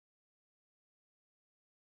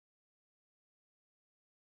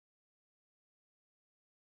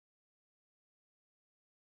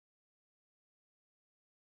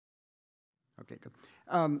Okay, good.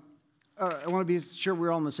 I want to be sure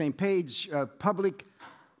we're all on the same page. Public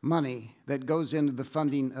money that goes into the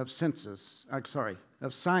funding of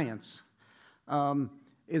of science.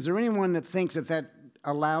 Is there anyone that thinks that that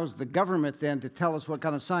allows the government then to tell us what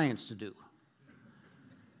kind of science to do?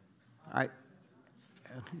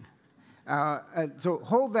 So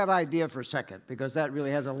hold that idea for a second, because that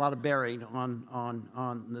really has a lot of bearing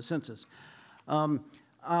on the census.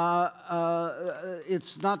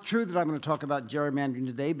 It's not true that I'm going to talk about gerrymandering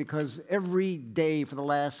today, because every day for the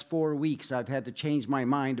last 4 weeks I've had to change my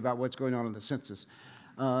mind about what's going on in the census.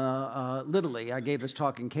 Literally, I gave this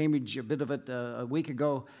talk in Cambridge, a bit of it a week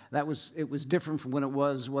ago. It was different from what it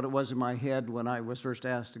was in my head when I was first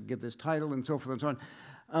asked to give this title, and so forth and so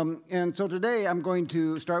on. And so today I'm going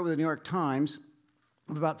to start with the New York Times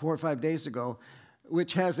of about 4 or 5 days ago,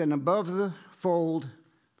 which has an above-the-fold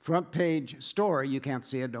front page story. You can't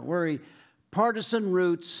see it, don't worry. Partisan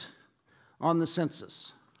roots on the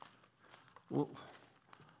census. Well,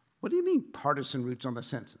 what do you mean partisan roots on the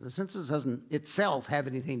census? The census doesn't itself have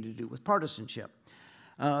anything to do with partisanship.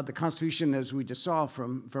 The Constitution, as we just saw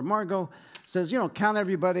from Margot, says, count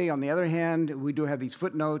everybody. On the other hand, we do have these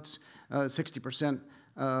footnotes, 60%,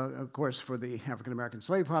 of course, for the African-American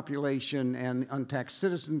slave population, and untaxed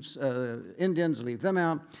citizens, Indians, leave them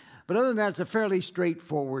out. But other than that, it's a fairly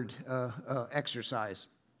straightforward exercise.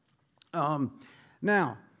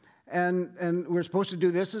 Now, and we're supposed to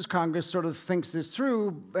do this as Congress sort of thinks this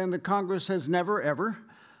through, and the Congress has never, ever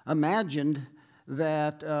imagined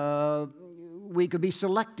that we could be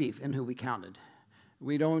selective in who we counted.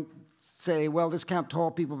 We don't say, well, this count tall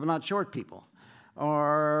people but not short people,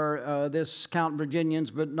 or this count Virginians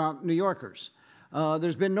but not New Yorkers.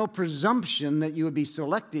 There's been no presumption that you would be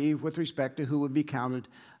selective with respect to who would be counted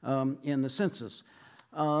in the census.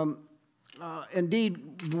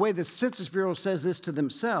 Indeed, the way the Census Bureau says this to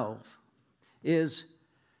themselves is,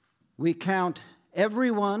 we count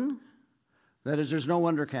everyone, that is, there's no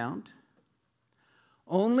undercount,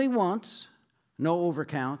 only once, no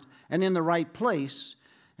overcount, and in the right place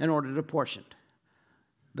in order to portion.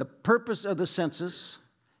 The purpose of the census,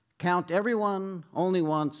 count everyone, only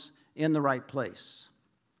once, in the right place.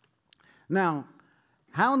 Now,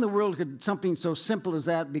 how in the world could something so simple as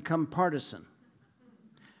that become partisan?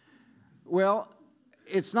 Well,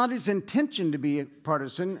 it's not its intention to be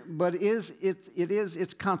partisan, but it is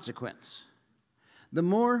its consequence. The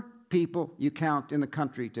more people you count in the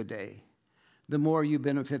country today, the more you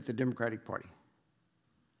benefit the Democratic Party.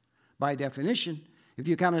 By definition, if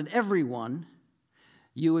you counted everyone,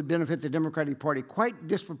 you would benefit the Democratic Party quite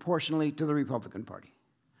disproportionately to the Republican Party.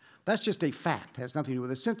 That's just a fact. It has nothing to do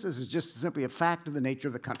with the census. It's just simply a fact of the nature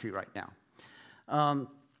of the country right now.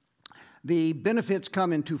 The benefits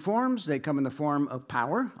come in two forms. They come in the form of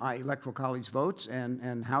power, i.e. electoral college votes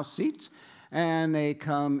and House seats, and they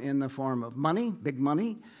come in the form of money, big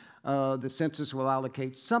money. The census will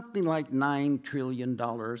allocate something like $9 trillion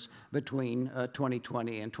between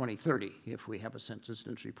 2020 and 2030 if we have a census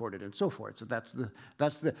and it's reported and so forth. So that's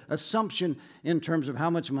the assumption in terms of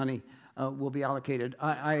how much money will be allocated.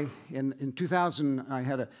 In 2000, I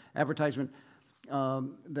had an advertisement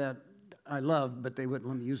that I loved, but they wouldn't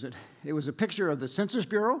let me use it. It was a picture of the Census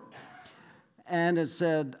Bureau, and it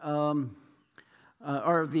said,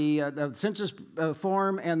 or the census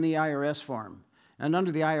form and the IRS form. And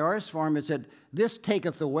under the IRS form, it said, this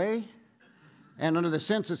taketh away, and under the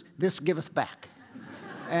census, this giveth back.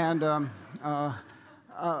 And, but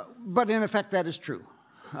in effect, that is true.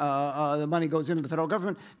 The money goes into the federal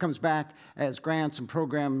government, comes back as grants and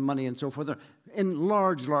program money and so forth, in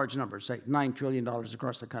large, large numbers, say $9 trillion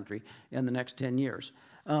across the country in the next 10 years.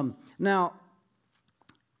 Now,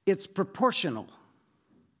 it's proportional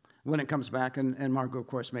when it comes back, and Margot, of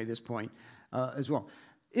course, made this point as well.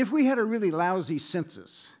 If we had a really lousy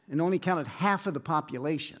census and only counted half of the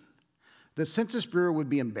population, the Census Bureau would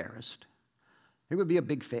be embarrassed. It would be a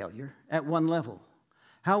big failure at one level.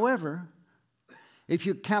 However, if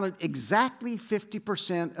you counted exactly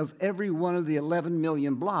 50% of every one of the 11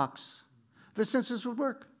 million blocks, the census would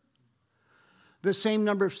work. The same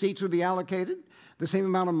number of seats would be allocated. The same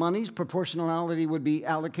amount of monies, proportionality would be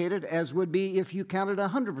allocated, as would be if you counted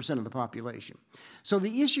 100% of the population. So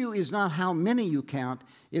the issue is not how many you count,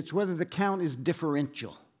 it's whether the count is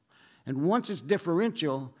differential. And once it's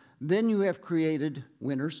differential, then you have created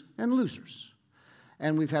winners and losers.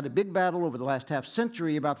 And we've had a big battle over the last half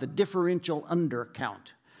century about the differential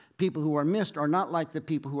undercount. People who are missed are not like the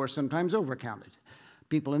people who are sometimes overcounted.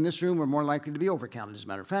 People in this room are more likely to be overcounted, as a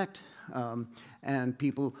matter of fact. And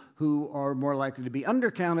people who are more likely to be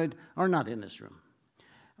undercounted are not in this room.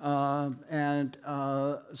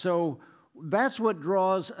 So that's what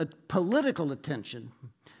draws a political attention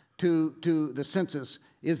to the census,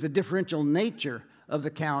 is the differential nature of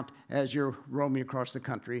the count as you're roaming across the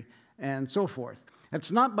country and so forth.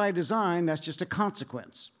 That's not by design, that's just a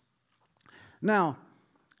consequence. Now,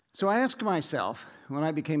 so I asked myself, when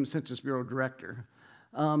I became the Census Bureau director,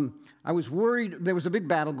 I was worried. There was a big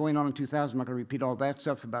battle going on in 2000. I'm not going to repeat all that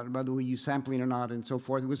stuff about whether we use sampling or not and so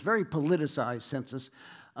forth. It was a very politicized census.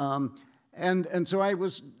 And so I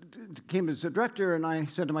came as a director, and I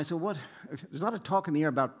said to myself, there's a lot of talk in the air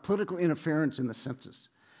about political interference in the census.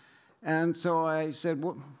 And so I said,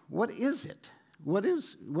 what is it? What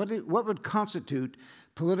would constitute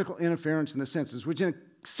political interference in the census? Which in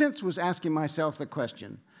a sense was asking myself the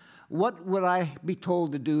question, what would I be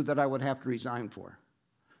told to do that I would have to resign for?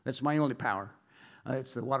 That's my only power.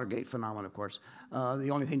 It's the Watergate phenomenon, of course. The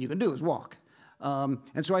only thing you can do is walk.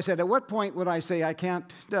 And so I said, at what point would I say I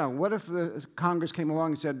can't? No. What if the Congress came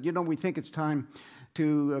along and said, we think it's time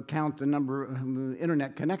to count the number of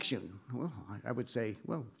internet connection? Well, I would say,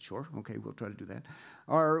 well, sure, okay, we'll try to do that.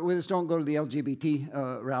 Or we just don't go to the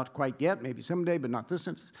LGBT route quite yet, maybe someday, but not this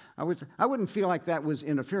census. I wouldn't feel like that was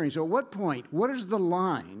interfering. So at what point, what is the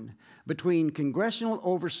line between congressional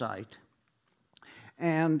oversight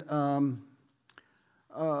and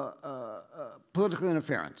political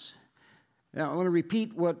interference? Now, I want to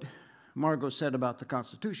repeat what Margot said about the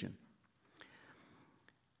Constitution.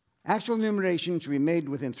 Actual enumeration should be made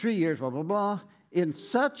within 3 years, blah, blah, blah, in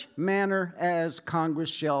such manner as Congress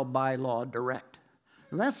shall by law direct.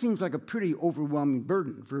 Now, that seems like a pretty overwhelming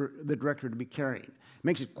burden for the director to be carrying. It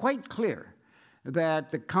makes it quite clear that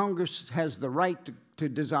the Congress has the right to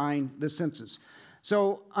design the census.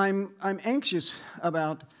 So I'm anxious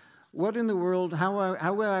about what in the world, how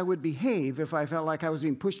I would behave if I felt like I was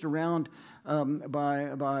being pushed around by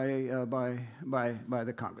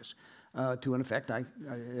the Congress. To an effect, I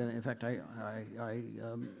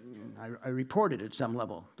reported at some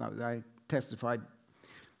level. I testified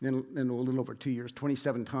in a little over 2 years,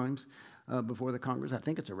 27 times before the Congress. I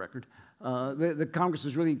think it's a record. The Congress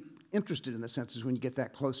is really interested in the census when you get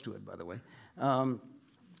that close to it, by the way.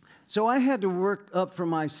 So I had to work up for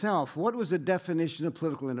myself, what was the definition of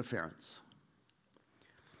political interference?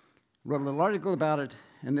 Wrote a little article about it,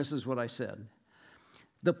 and this is what I said.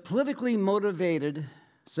 The politically motivated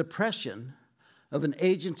suppression of an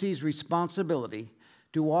agency's responsibility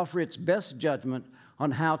to offer its best judgment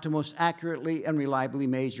on how to most accurately and reliably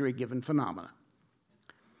measure a given phenomena.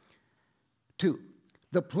 2,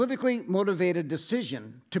 the politically motivated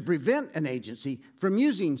decision to prevent an agency from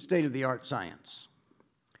using state-of-the-art science.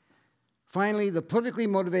 Finally, the politically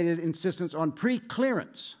motivated insistence on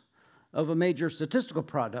pre-clearance of a major statistical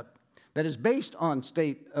product that is based on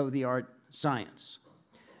state-of-the-art science.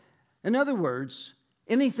 In other words,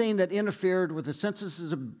 anything that interfered with the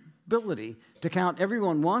census's ability to count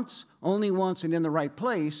everyone once, only once, and in the right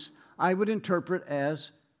place, I would interpret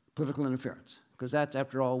as political interference, because that's,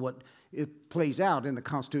 after all, what it plays out in the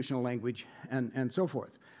constitutional language and so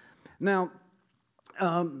forth. Now,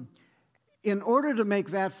 in order to make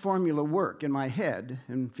that formula work in my head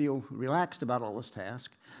and feel relaxed about all this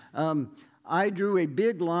task, I drew a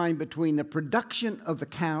big line between the production of the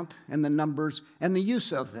count and the numbers and the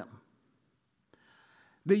use of them.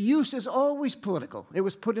 The use is always political. It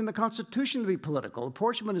was put in the Constitution to be political.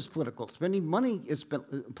 Apportionment is political. Spending money is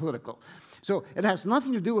political. So it has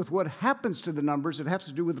nothing to do with what happens to the numbers. It has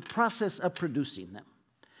to do with the process of producing them.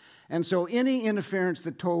 And so any interference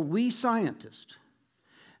that told we scientists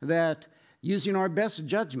that using our best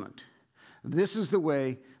judgment, this is the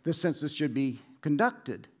way the census should be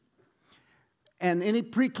conducted. And any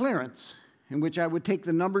pre-clearance in which I would take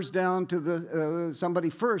the numbers down to somebody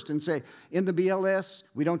first and say, in the BLS,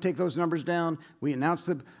 we don't take those numbers down. We announce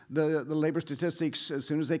the labor statistics as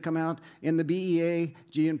soon as they come out. In the BEA,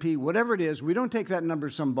 GNP, whatever it is, we don't take that number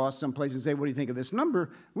to some boss someplace and say, what do you think of this number?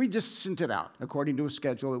 We just sent it out according to a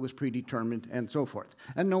schedule that was predetermined and so forth.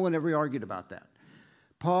 And no one ever argued about that.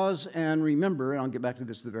 Pause and remember, and I'll get back to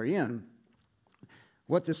this at the very end,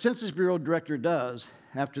 what the Census Bureau director does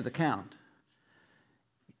after the count.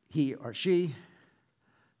 He or she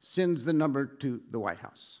sends the number to the White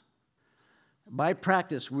House. By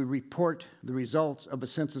practice, we report the results of a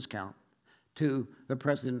census count to the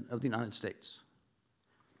President of the United States.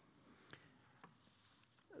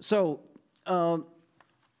 So,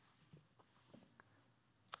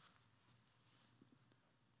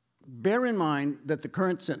 bear in mind that the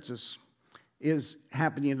current census is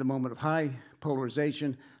happening at a moment of high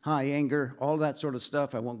polarization, high anger, all that sort of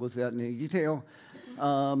stuff. I won't go through that in any detail.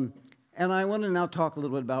 And I want to now talk a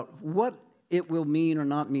little bit about what it will mean or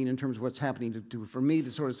not mean in terms of what's happening for me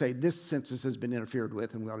to sort of say this census has been interfered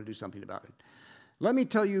with and we ought to do something about it. Let me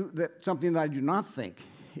tell you that something that I do not think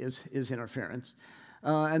is interference,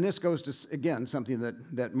 and this goes to, again, something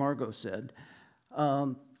that Margot said,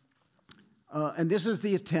 and this is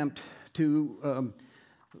the attempt to,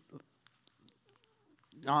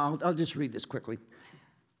 I'll just read this quickly.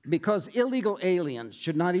 Because illegal aliens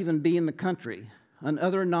should not even be in the country, and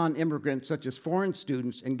other non-immigrants such as foreign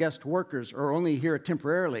students and guest workers are only here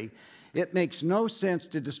temporarily, it makes no sense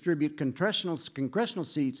to distribute congressional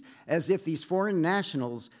seats as if these foreign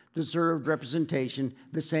nationals deserved representation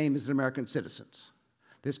the same as the American citizens.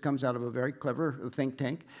 This comes out of a very clever think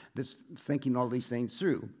tank that's thinking all these things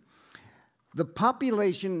through. The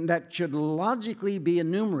population that should logically be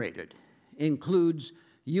enumerated includes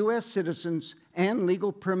U.S. citizens and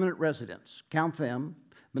legal permanent residents. Count them,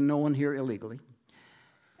 but no one here illegally.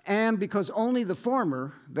 And because only the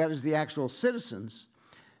former, that is the actual citizens,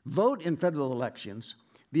 vote in federal elections,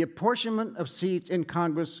 the apportionment of seats in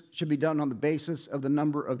Congress should be done on the basis of the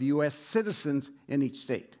number of U.S. citizens in each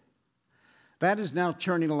state. That is now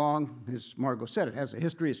churning along, as Margot said, it has a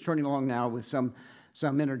history, it's churning along now with some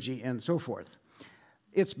energy and so forth.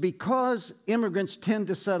 It's because immigrants tend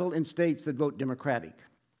to settle in states that vote Democratic,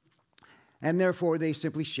 and therefore they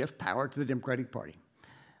simply shift power to the Democratic Party.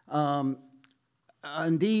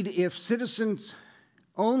 Indeed, if citizens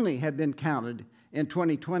only had been counted in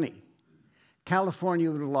 2020,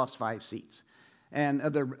 California would have lost 5 seats, and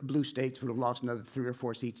other blue states would have lost another 3 or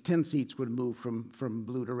 4 seats. 10 seats would have moved from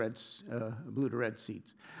blue to red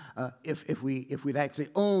seats. If we'd actually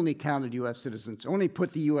only counted U.S. citizens, only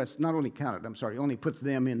put the U.S. only put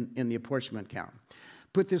them in the apportionment count.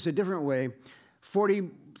 Put this a different way: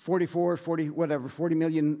 40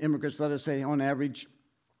 million immigrants, let us say, on average,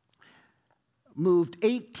 moved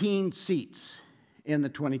 18 seats in the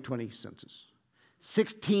 2020 census.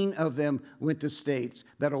 16 of them went to states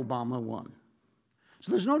that Obama won.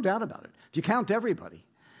 So there's no doubt about it. If you count everybody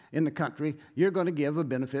in the country, you're going to give a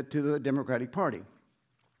benefit to the Democratic Party.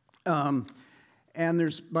 And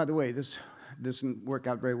there's, by the way, this doesn't work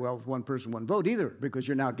out very well with one person, one vote either, because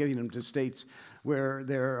you're now giving them to states where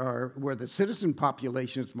the citizen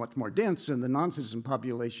population is much more dense and the non-citizen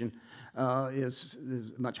population is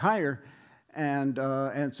much higher. And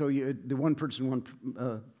so the one person, one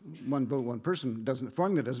vote, one person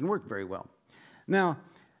formula doesn't work very well. Now,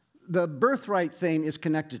 the birthright thing is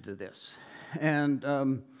connected to this.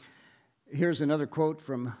 And here's another quote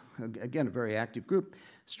from, again, a very active group.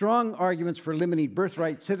 Strong arguments for limiting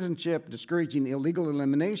birthright citizenship, discouraging illegal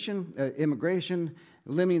immigration,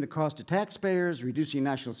 limiting the cost to taxpayers, reducing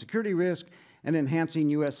national security risk, and enhancing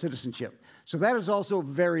U.S. citizenship. So that is also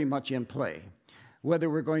very much in play, whether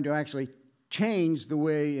we're going to actually change the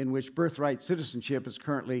way in which birthright citizenship is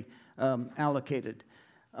currently allocated.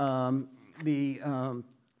 Some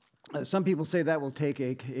people say that will take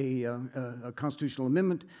a constitutional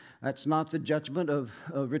amendment. That's not the judgment of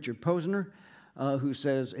Richard Posner, who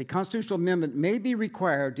says a constitutional amendment may be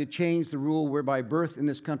required to change the rule whereby birth in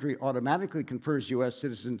this country automatically confers U.S.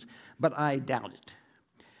 citizens, but I doubt it.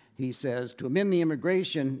 He says to amend the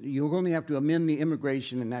immigration, you'll only have to amend the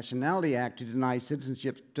Immigration and Nationality Act to deny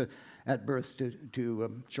citizenship at birth to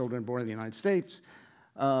children born in the United States,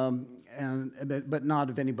 but not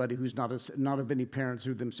of anybody who's not of any parents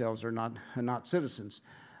who themselves are not citizens.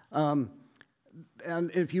 And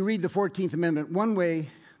if you read the 14th Amendment one way,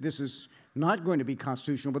 this is not going to be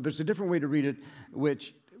constitutional, but there's a different way to read it,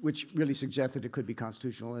 which really suggests that it could be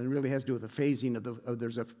constitutional, and it really has to do with the phasing of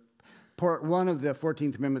there's a part 1 of the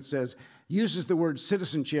 14th Amendment uses the word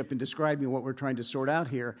citizenship in describing what we're trying to sort out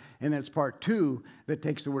here, and then it's part 2 that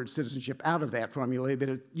takes the word citizenship out of that formula.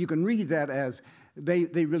 But you can read that as they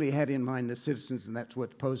really had in mind the citizens, and that's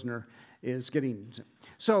what Posner is getting.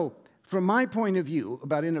 So from my point of view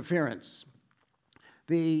about interference,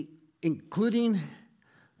 including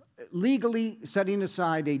legally setting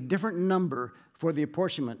aside a different number for the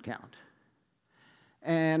apportionment count,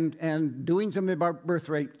 and doing something about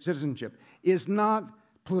birthright citizenship is not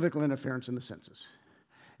political interference in the census.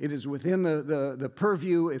 It is within the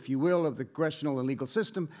purview, if you will, of the congressional and legal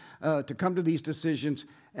system to come to these decisions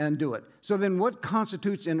and do it. So then what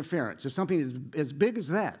constitutes interference? If something is as big as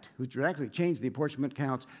that, which would actually change the apportionment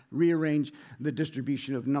counts, rearrange the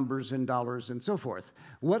distribution of numbers and dollars and so forth,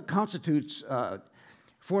 what constitutes,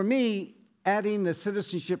 for me, adding the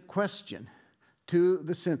citizenship question to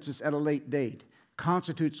the census at a late date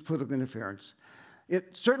constitutes political interference.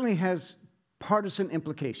 It certainly has partisan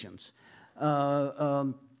implications.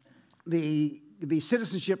 The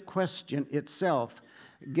citizenship question itself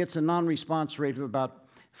gets a non-response rate of about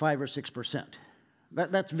 5 or 6%.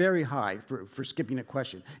 That's very high for skipping a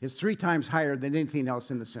question. It's 3 times higher than anything else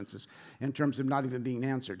in the census in terms of not even being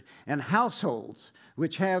answered. And households,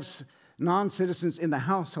 which have non-citizens in the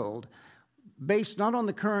household, based not on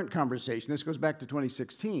the current conversation, this goes back to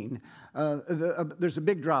 2016, there's a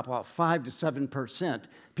big drop-off, 5 to 7%.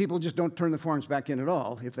 People just don't turn the forms back in at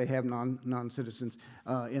all if they have non-citizens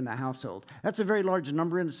in the household. That's a very large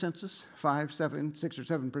number in the census, 5, 7, 6 or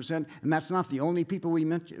 7%, and that's not the only people we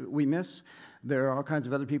miss. There are all kinds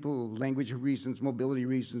of other people, language reasons, mobility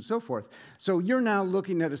reasons, so forth. So you're now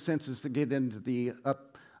looking at a census that get into the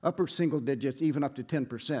upper single digits, even up to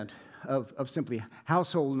 10% of simply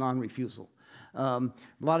household non-refusal. A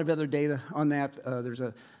lot of other data on that. There's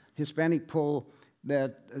a Hispanic poll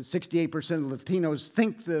that 68% of Latinos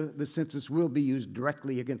think the census will be used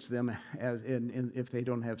directly against them if they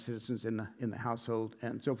don't have citizens in the household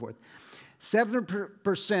and so forth.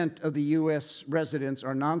 7% of the U.S. residents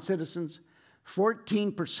are non-citizens.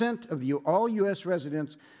 14% of all U.S.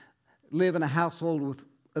 residents live in a household with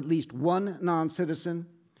at least one non-citizen.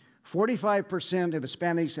 45% of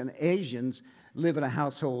Hispanics and Asians live in a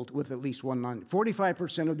household with at least one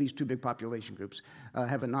 45% of these 2 big population groups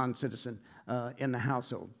have a non-citizen in the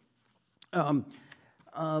household.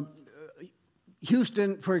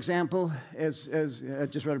 Houston, for example, as I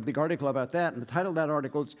just read a big article about that, and the title of that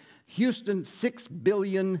article is Houston's $6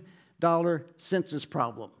 billion census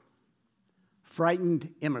problem.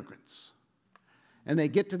 Frightened immigrants. And they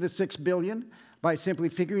get to the $6 billion by simply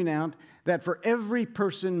figuring out that for every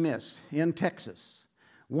person missed in Texas,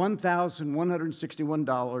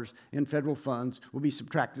 $1,161 in federal funds will be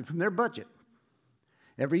subtracted from their budget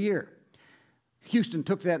every year. Houston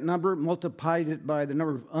took that number, multiplied it by the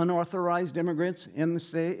number of unauthorized immigrants in the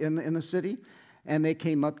city, and they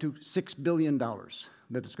came up to $6 billion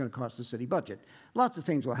that it's going to cost the city budget. Lots of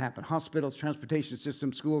things will happen. Hospitals, transportation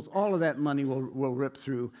systems, schools, all of that money will rip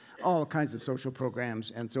through all kinds of social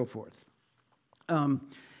programs and so forth.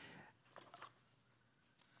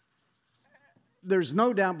 There's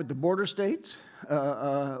no doubt but the border states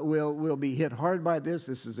will be hit hard by this.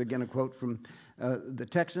 This is, again, a quote from the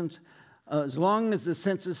Texans. As long as the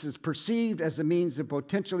census is perceived as a means of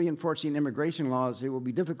potentially enforcing immigration laws, it will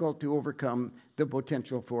be difficult to overcome the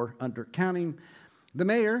potential for undercounting. The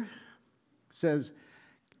mayor says,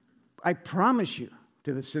 I promise you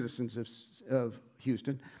to the citizens of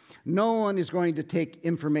Houston, no one is going to take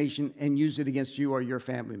information and use it against you or your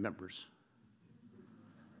family members.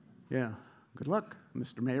 Yeah. Good luck,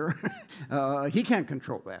 Mr. Mayor. He can't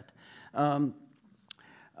control that.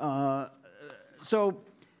 So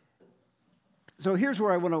here's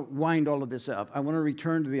where I want to wind all of this up. I want to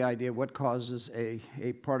return to the idea of what causes a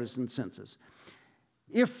partisan census.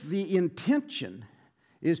 If the intention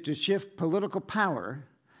is to shift political power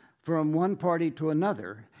from one party to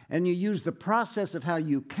another, and you use the process of how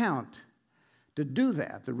you count to do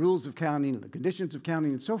that, the rules of counting, the conditions of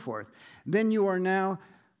counting, and so forth, then you are now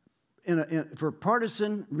for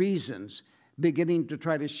partisan reasons, beginning to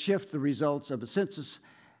try to shift the results of the census,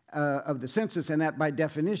 and that, by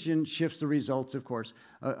definition, shifts the results, of course,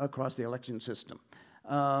 across the election system.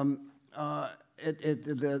 The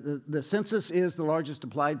census is the largest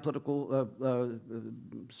applied political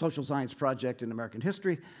social science project in American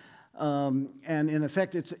history, and in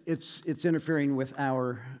effect, it's interfering with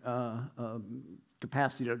our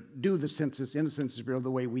capacity to do the census in the Census Bureau the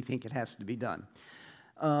way we think it has to be done.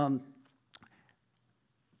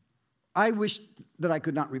 I wish that I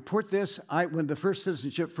could not report this. When the first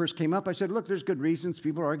citizenship first came up, I said, look, there's good reasons.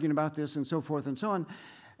 People are arguing about this and so forth and so on.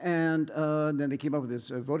 And then they came up with this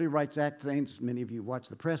Voting Rights Act thing. Many of you watch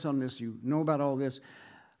the press on this. You know about all this.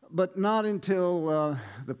 But not until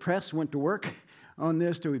the press went to work on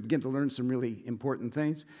this till we begin to learn some really important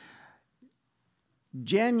things.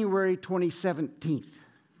 January 2017,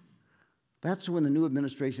 that's when the new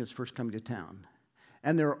administration is first coming to town.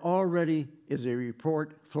 And there already is a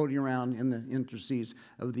report floating around in the interstices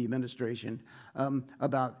of the administration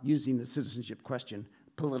about using the citizenship question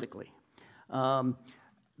politically.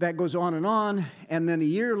 That goes on, and then a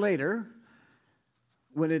year later,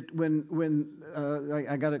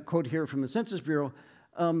 I got a quote here from the Census Bureau,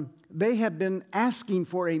 they have been asking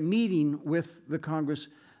for a meeting with the Congress,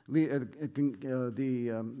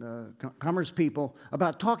 Commerce people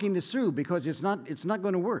about talking this through, because it's not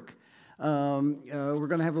going to work. We're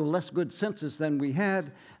going to have a less good census than we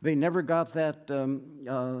had. They never got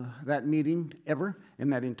that meeting ever in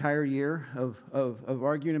that entire year of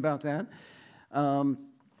arguing about that.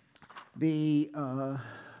 The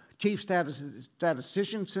chief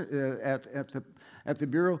statistician at the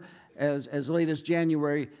Bureau, as late as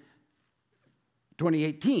January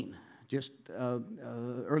 2018, just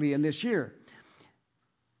early in this year,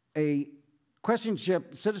 a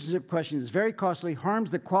citizenship question is very costly,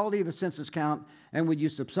 harms the quality of the census count, and would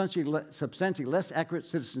use substantially less accurate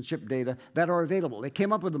citizenship data that are available. They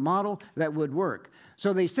came up with a model that would work.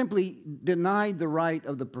 So they simply denied the right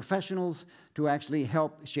of the professionals to actually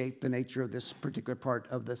help shape the nature of this particular part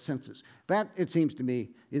of the census. That, it seems to me,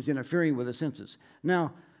 is interfering with the census.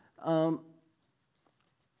 Now,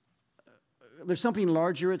 there's something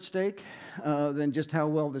larger at stake than just how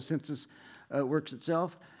well the census works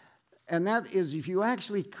itself. And that is, if you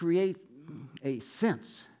actually create a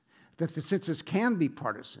sense that the census can be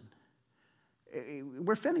partisan,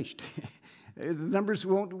 we're finished. The numbers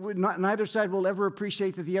neither side will ever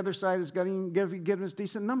appreciate that the other side is going to give us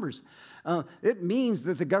decent numbers. It means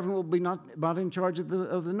that the government will be not in charge of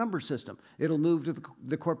the number system. It'll move to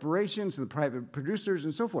the corporations, the private producers,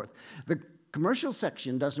 and so forth. The commercial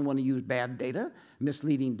section doesn't want to use bad data,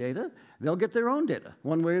 misleading data. They'll get their own data,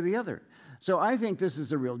 one way or the other. So I think this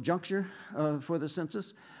is a real juncture for the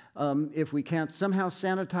census. If we can't somehow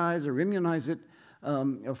sanitize or immunize it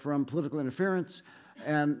from political interference,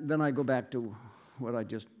 and then I go back to what I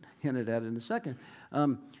just hinted at in a second.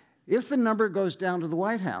 If the number goes down to the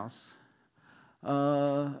White House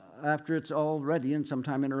after it's all ready and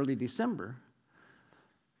sometime in early December,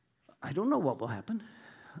 I don't know what will happen.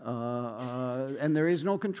 And there is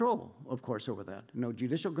no control, of course, over that. No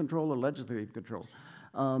judicial control or legislative control.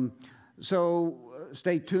 So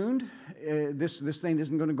stay tuned. This thing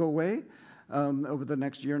isn't going to go away over the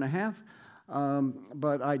next year and a half.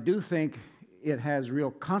 But I do think it has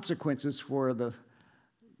real consequences for the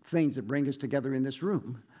things that bring us together in this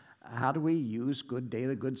room. How do we use good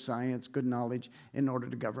data, good science, good knowledge in order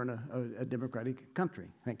to govern a democratic country?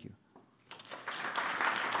 Thank you.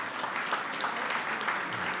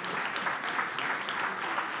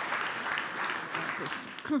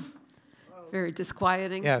 Very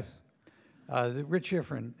disquieting. Yes. Rich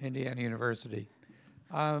Schifrin, Indiana University.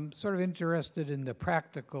 I'm sort of interested in the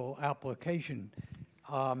practical application.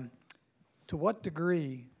 To what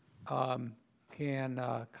degree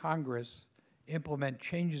can Congress implement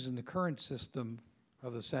changes in the current system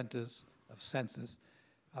of the census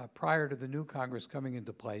prior to the new Congress coming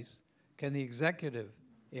into place? Can the executive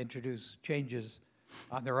introduce changes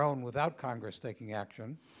on their own without Congress taking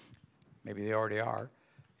action? Maybe they already are.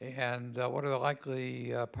 And what are the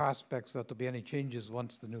likely prospects that there'll be any changes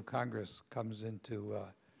once the new Congress comes into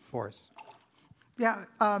force? Yeah,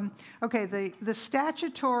 okay, the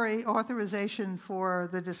statutory authorization for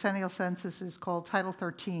the decennial census is called Title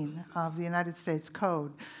 13 of the United States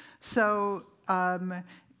Code. So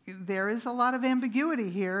there is a lot of ambiguity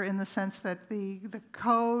here in the sense that the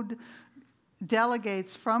code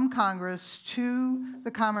delegates from Congress to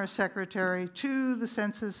the Commerce Secretary, to the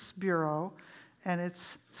Census Bureau, and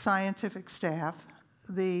its scientific staff,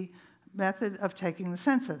 the method of taking the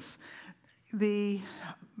census.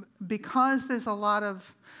 Because there's a lot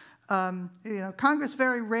of, Congress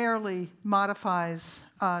very rarely modifies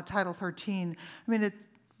Title 13. I mean,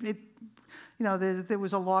 there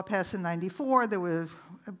was a law passed in '94. There were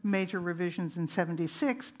major revisions in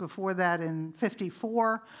 '76. Before that, in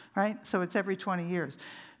 '54. Right. So it's every 20 years.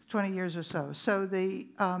 20 years or so. So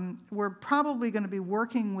we're probably going to be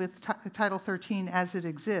working with Title 13 as it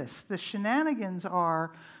exists. The shenanigans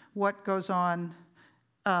are what goes on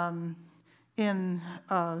in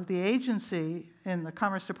the agency, in the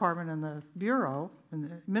Commerce Department and the Bureau, in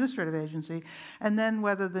the administrative agency, and then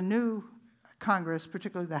whether the new Congress,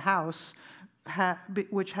 particularly the House,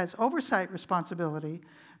 which has oversight responsibility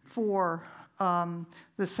for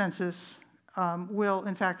the census, will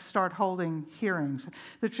in fact start holding hearings.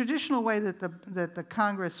 The traditional way that the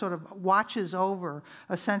Congress sort of watches over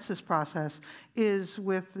a census process is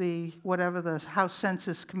with whatever the House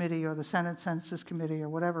Census Committee or the Senate Census Committee or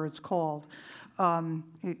whatever it's called.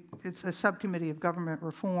 It's a subcommittee of government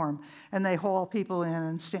reform, and they haul people in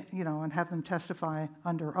and have them testify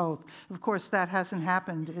under oath. Of course, that hasn't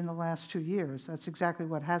happened in the last 2 years. That's exactly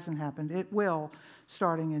what hasn't happened. It will,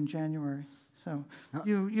 starting in January. So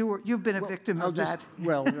you've been a victim of that.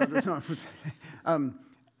 Well,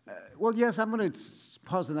 well, yes, I'm going to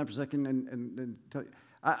pause on that for a second and tell you.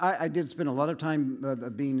 I did spend a lot of time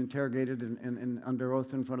being interrogated and under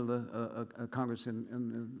oath in front of the Congress in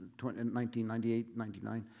 1998,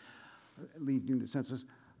 99, leading the census,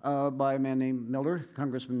 by a man named Miller,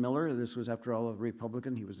 Congressman Miller. This was, after all, a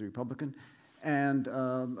Republican. He was the Republican, and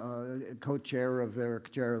co-chair of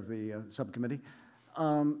the subcommittee.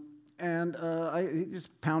 And just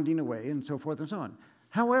pounding away and so forth and so on.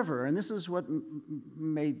 However, and this is what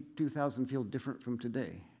made 2000 feel different from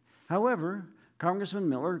today. However, Congressman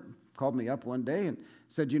Miller called me up one day and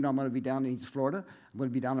said, I'm going to be down in East Florida. I'm going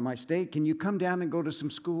to be down in my state. Can you come down and go to some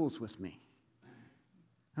schools with me?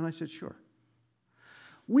 And I said, sure.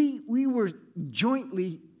 We were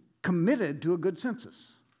jointly committed to a good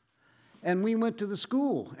census. And we went to the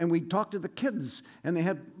school, and we talked to the kids, and they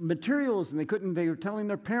had materials, and they were telling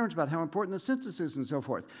their parents about how important the census is and so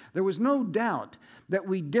forth. There was no doubt that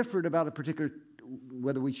we differed about a particular,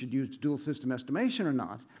 whether we should use dual system estimation or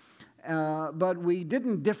not, but we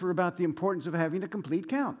didn't differ about the importance of having a complete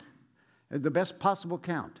count, the best possible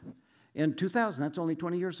count. In 2000, that's only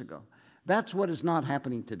 20 years ago. That's what is not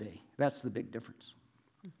happening today. That's the big difference.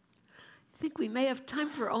 I think we may have time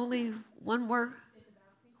for only one more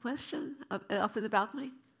question up in the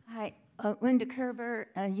balcony. Hi, Linda Kerber,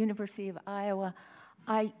 University of Iowa.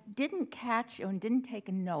 I didn't catch and didn't take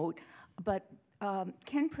a note, but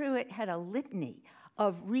Ken Prewitt had a litany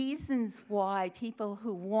of reasons why people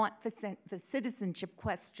who want the citizenship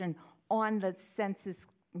question on the census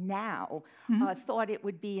now thought it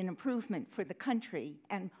would be an improvement for the country.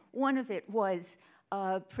 And one of it was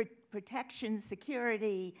protection,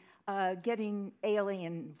 security, getting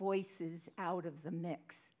alien voices out of the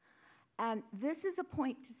mix. And this is a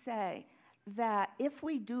point to say that if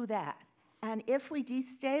we do that, and if we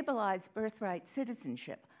destabilize birthright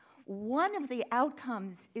citizenship, one of the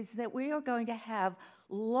outcomes is that we are going to have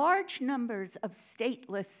large numbers of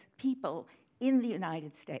stateless people in the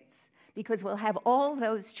United States, because we'll have all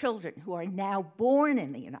those children who are now born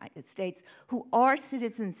in the United States who are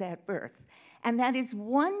citizens at birth. And that is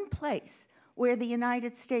one place where the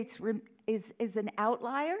United States is an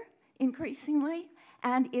outlier increasingly,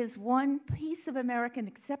 and is one piece of American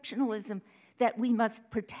exceptionalism that we must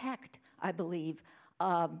protect, I believe,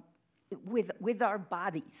 with our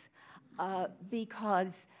bodies.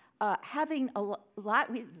 Because having there's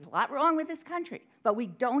a lot wrong with this country, but we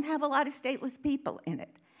don't have a lot of stateless people in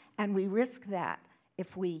it. And we risk that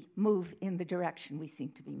if we move in the direction we seem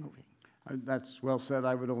to be moving. That's well said.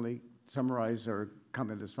 I would only summarize or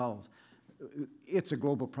comment as follows. It's a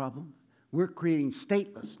global problem. We're creating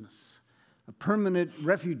statelessness, permanent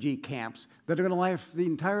refugee camps that are going to last the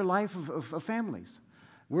entire life of families.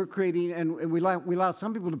 We're creating, and we allow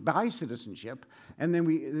some people to buy citizenship, and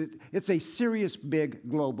then it's a serious, big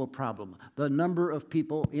global problem. The number of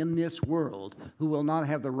people in this world who will not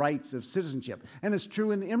have the rights of citizenship. And it's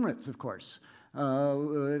true in the Emirates, of course,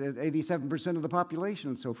 87% of the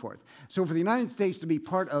population and so forth. So for the United States to be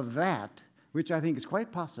part of that, which I think is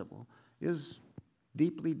quite possible, is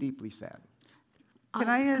deeply, deeply sad. Can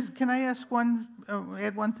I add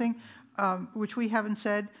one thing, which we haven't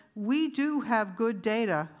said? We do have good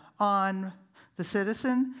data on the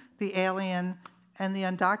citizen, the alien, and the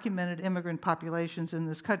undocumented immigrant populations in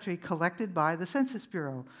this country collected by the Census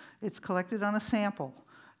Bureau. It's collected on a sample.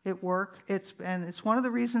 And it's one of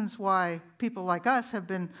the reasons why people like us have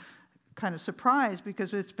been kind of surprised,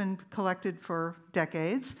 because it's been collected for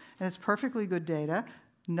decades, and it's perfectly good data.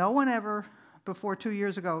 No one ever, before 2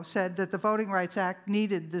 years ago, said that the Voting Rights Act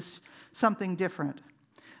needed something different.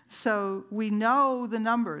 So we know the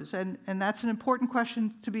numbers, and that's an important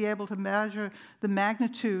question, to be able to measure the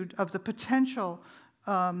magnitude of the potential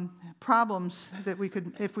problems that we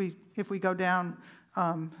could, if we go down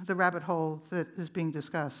the rabbit hole that is being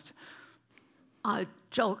discussed.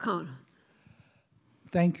 Joel Cohn.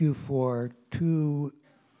 Thank you for two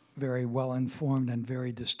very well-informed and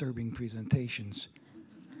very disturbing presentations.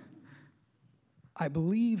 I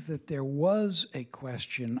believe that there was a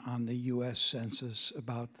question on the U.S. Census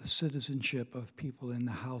about the citizenship of people in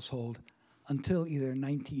the household until either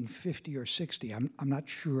 1950 or 60. I'm not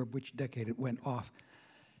sure which decade it went off.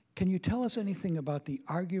 Can you tell us anything about the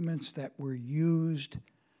arguments that were used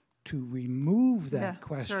to remove that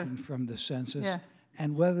question from the census,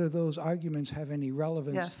 and whether those arguments have any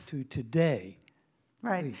relevance to today?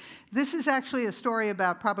 Right. Please. This is actually a story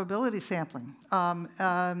about probability sampling.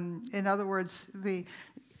 In other words,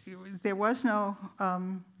 there was no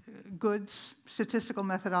good statistical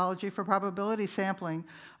methodology for probability sampling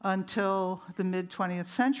until the mid-20th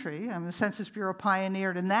century. The Census Bureau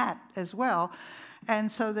pioneered in that as well.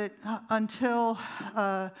 And so that until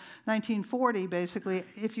 1940, basically,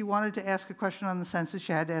 if you wanted to ask a question on the census,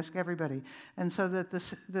 you had to ask everybody. And so that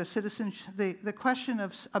the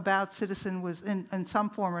question about citizen was, in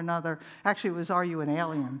some form or another, actually it was, are you an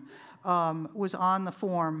alien, was on the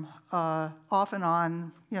form off and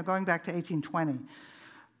on, going back to 1820.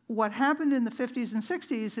 What happened in the 50s and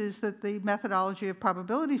 60s is that the methodology of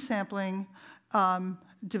probability sampling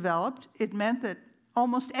developed. It meant that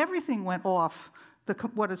almost everything went off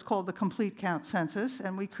what is called the complete count census,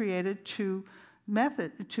 and we created two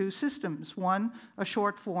systems. One, a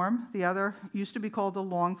short form. The other used to be called the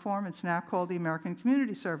long form. It's now called the American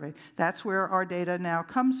Community Survey. That's where our data now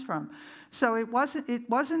comes from. So it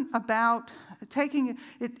wasn't about taking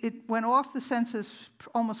it went off the census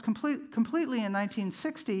almost completely in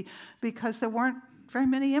 1960 because there weren't very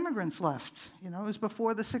many immigrants left. It was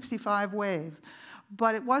before the '65 wave.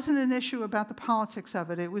 But it wasn't an issue about the politics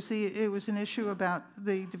of it. It was an issue about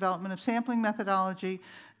the development of sampling methodology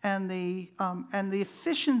and the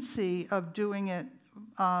efficiency of doing it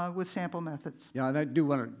with sample methods. Yeah, and I do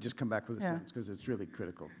want to just come back with a sentence because it's really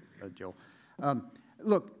critical, Jill.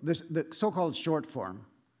 Look, the so-called short form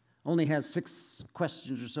only has 6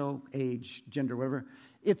 questions or so, age, gender, whatever.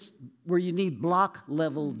 It's where you need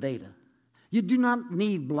block-level data. You do not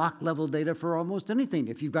need block-level data for almost anything.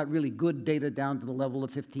 If you've got really good data down to the level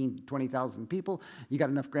of 15,000 to 20,000 people, you got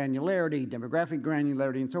enough granularity, demographic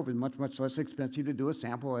granularity, and so forth. Much, much less expensive to do a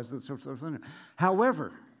sample as the sort of thing.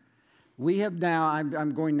 However, we have now,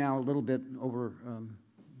 I'm going now a little bit over,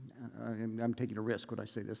 I'm taking a risk when I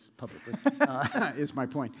say this publicly, is my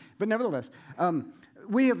point. But nevertheless,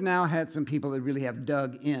 we have now had some people that really have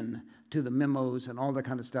dug in to the memos and all that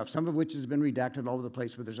kind of stuff, some of which has been redacted all over the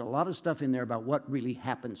place, but there's a lot of stuff in there about what really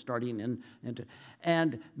happened starting into.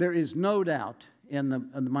 And there is no doubt in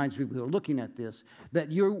the minds of people who are looking at this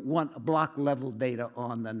that you want block-level data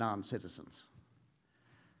on the non-citizens.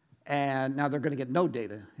 And now they're going to get no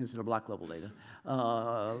data instead of block-level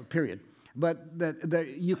data, period. But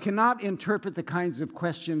you cannot interpret the kinds of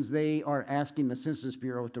questions they are asking the Census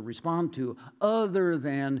Bureau to respond to other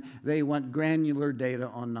than they want granular data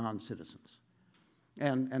on non-citizens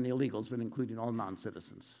and the illegals, but including all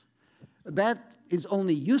non-citizens. That is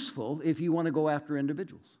only useful if you want to go after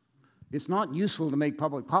individuals. It's not useful to make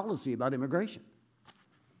public policy about immigration.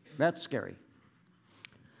 That's scary.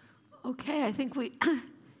 Okay, I think we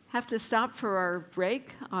have to stop for our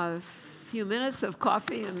break, a few minutes of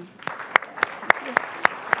coffee and